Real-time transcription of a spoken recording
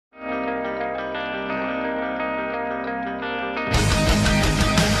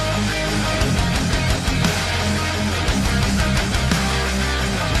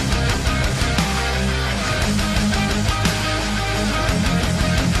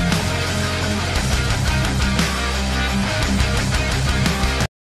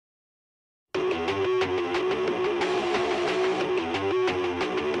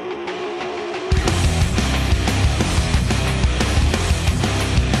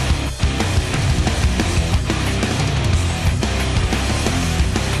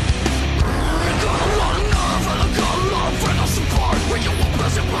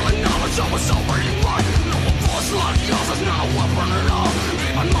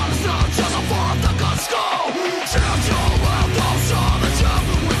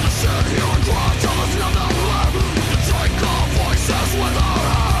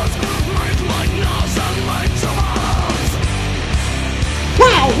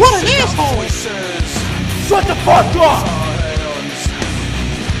What an asshole! Shut the fuck up!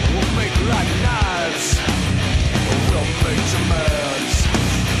 We'll make like knives. We'll make demands.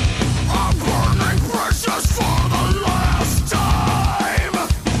 I'm burning precious for the last time.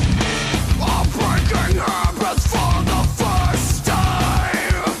 I'm breaking habits for the first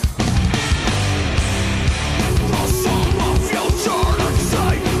time. The summer future looks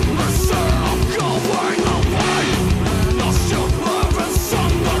like missing. I'm going away. The ship lives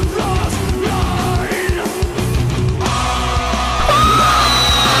on the last line.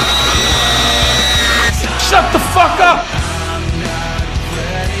 Shut the fuck up!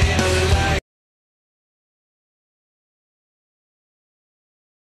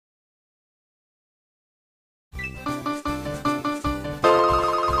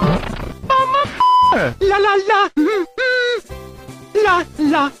 La la la, la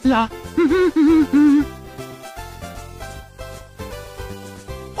la la.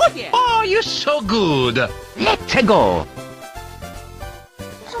 Oh yeah! Oh, you're so good. Let's go.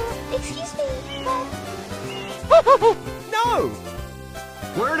 Excuse me. No!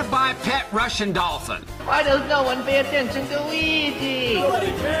 Where to buy pet Russian dolphin? Why does no one pay attention to Luigi?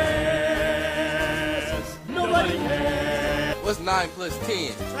 Nobody cares! Nobody cares! What's 9 plus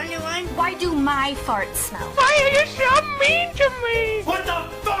 10? 21. Why do my farts smell? Why are you so mean to me? What the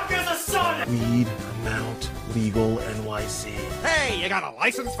fuck is a sun? Weed, amount, legal, NYC. Hey, you got a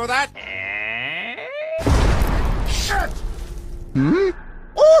license for that? Shit!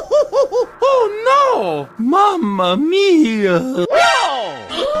 Oh no! Mamma mia!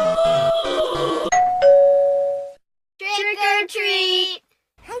 Trick or treat.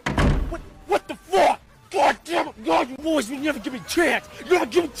 What the fuck? God damn it! God, you boys will never give me a chance! You never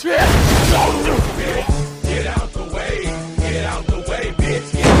give me a chance! Get out the way! Get out the way,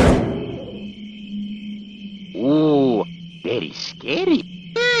 bitch! Get out. Ooh, very scary.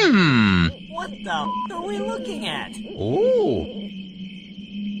 What the are we looking at? Oh!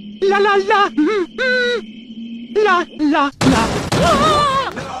 La la la! La la la!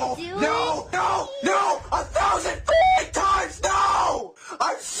 No! No! No! No! 1,000 times no!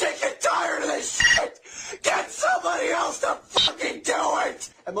 I'm sick and tired of this shit! Get somebody else to fucking do it!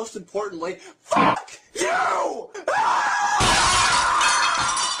 And most importantly, fuck you!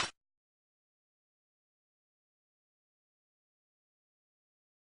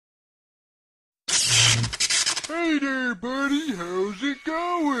 Hey there, buddy. How's it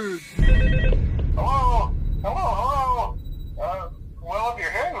going? Hello? Hello? Well, if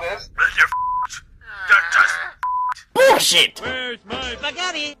you're hearing this... Bullshit! Where's my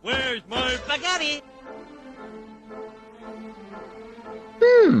Spaghetti! Where's my Spaghetti!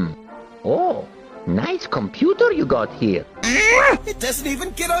 Oh, nice computer you got here. It doesn't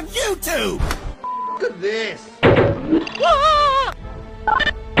even get on YouTube! Look at this! Whoa!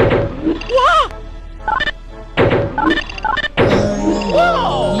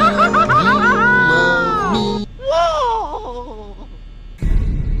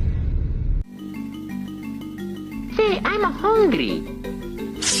 Say, I'm hungry.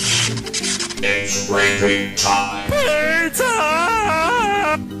 It's waiting time! Pizza!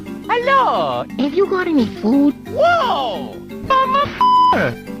 Hello, have you got any food? Whoa!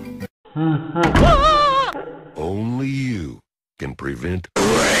 Only you can prevent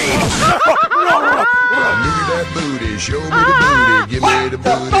rain. Give me that booty, show me the booty, give me the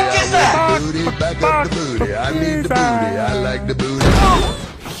booty, I want the booty, back up the booty, I need the booty, I like the booty.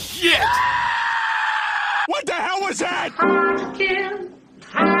 Shit! What the hell was that? Hard to kill,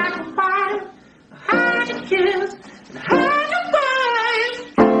 hard to fight, hard to kill, hard to fight.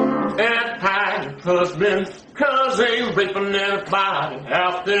 Anti-husbands, cause they raping everybody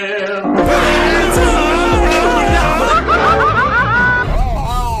out there.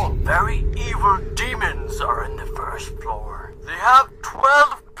 Very evil demons are in the first floor. They have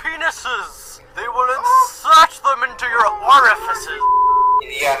 12 penises. They will insert them into your orifices.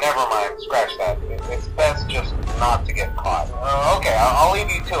 Yeah, never mind. Scratch that. It's best just not to get caught. Okay, I'll leave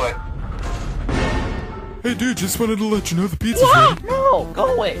you to it. Hey dude, just wanted to let you know the pizza's ready. No,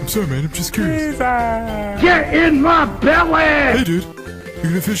 go away. I'm sorry man, I'm just curious. Get in my belly! Hey dude, you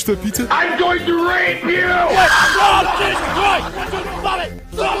gonna finish that pizza? I'm going to rape you! Oh, Jesus Christ! Stop it!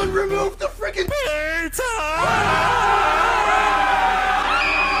 Someone remove the freaking pizza!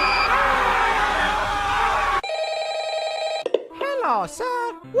 Hello,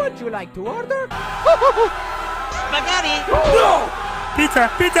 sir. Would you like to order? Spaghetti! No! Pizza,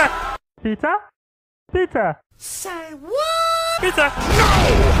 pizza, pizza, pizza. Say what? Pizza! No!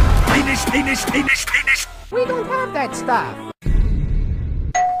 Finish! We don't have that stuff.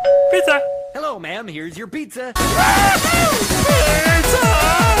 Pizza! Hello, ma'am. Here's your pizza. Pizza!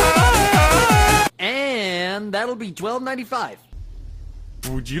 that'll be $12.95.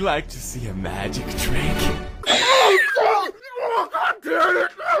 Would you like to see a magic trick?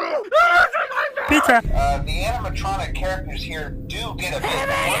 Pizza. The animatronic characters here do get a bit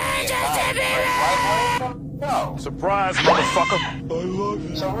quirky at times, right? No. Surprise, motherfucker. I love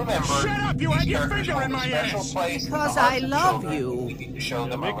you. So remember, Shut up, you had your characters finger in hold a my special ass. place in the Because hearts I of love children. you. We need to show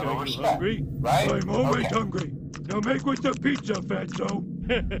them a Make little you respect, hungry? right? I'm always Okay. hungry. Now make with the pizza, fatso.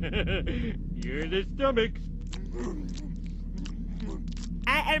 You're the stomach.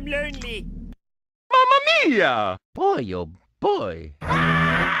 I am lonely. Mamma mia! Boy, oh boy.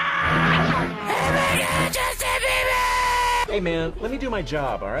 Hey man, let me do my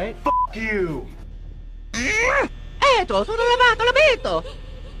job, alright? You. Eto, sono lavato l'abito.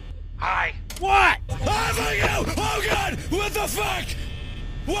 Hi. What? I'm for you! Oh god! What the fuck?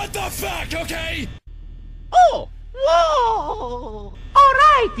 What the fuck, okay? Oh, whoa.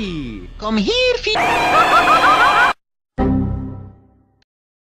 Alrighty. Come here,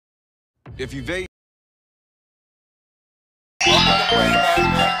 If you vape. Welcome to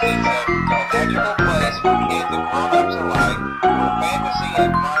Playhouse Pizza, a magical place where kids and grown-ups alike, where fantasy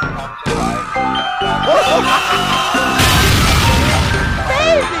and fun come to life.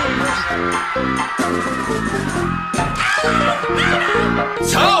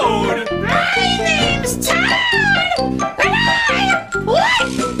 Toad! My name's Toad! And I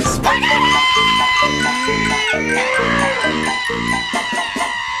like spaghetti!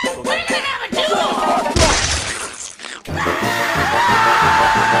 We're gonna have a duel!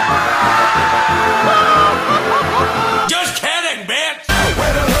 Just kidding, bitch!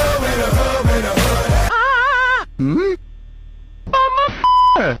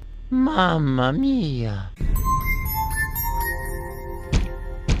 Mamma mia.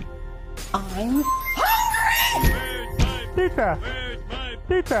 I'm Pizza.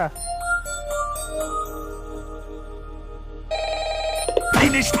 Pizza.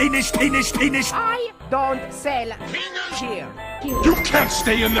 Finish! I don't sell here. You can't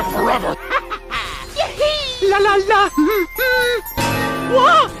stay in there forever! La la la.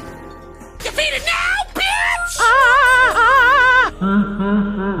 What? Defeated now, bitch!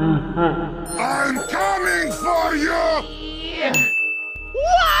 I'm coming for you!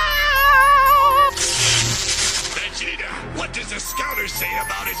 Vegeta, what does the scouter say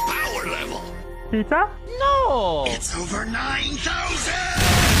about his power level? Pizza. No. It's over 9,000!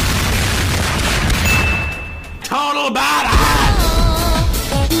 Total badass!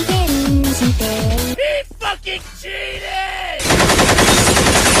 He fucking cheated!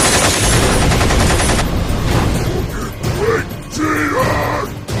 Vegeta!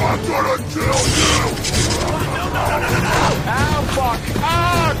 I'm gonna kill you! Oh, fuck!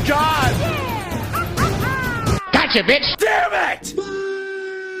 Oh, God! Gotcha, bitch. Damn it!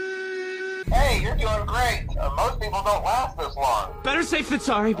 Hey, you're doing great. Most people don't last this long. Better safe than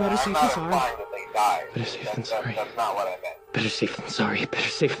sorry, better I'm safe not than sorry. implying that they died. Better safe than That's- sorry. That's not what I meant. Better safe than sorry, better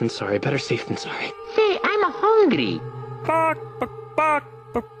safe than sorry, better safe than sorry. Say, I'm hungry. Bark, bark, bark,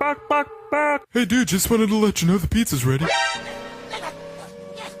 bark, bark, bark, bark. Hey dude, just wanted to let you know the pizza's ready.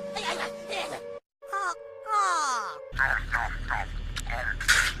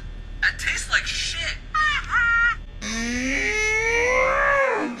 That tastes like shit.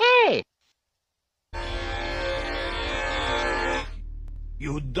 Hey.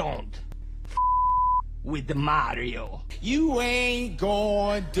 You don't with Mario. You ain't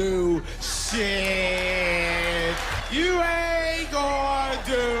gonna do shit. You ain't gonna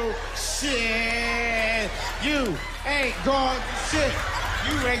do shit. You ain't gonna do shit.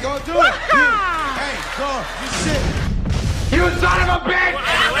 You ain't gonna do it. You ain't gonna do shit. You son of a bitch!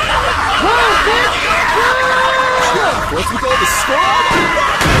 What's with all the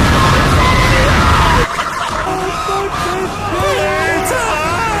squad?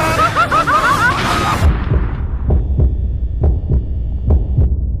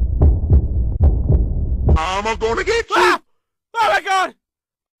 I'm gonna get you! Ah! Oh my god!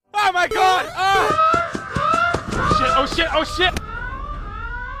 Oh my god! Oh! Shit, oh shit, oh shit!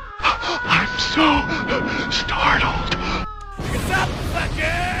 I'm so startled. What's up,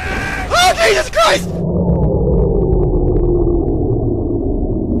 fucker? Oh, Jesus Christ!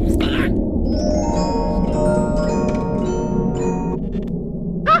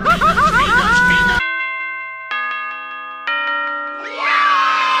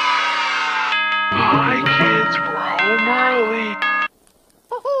 My kids were home early.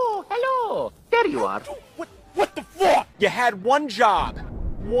 Oh, hello. There you are. What the fuck? You had one job.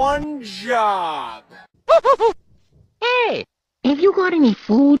 One job. Hey, have you got any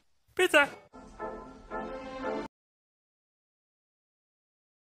food? Pizza.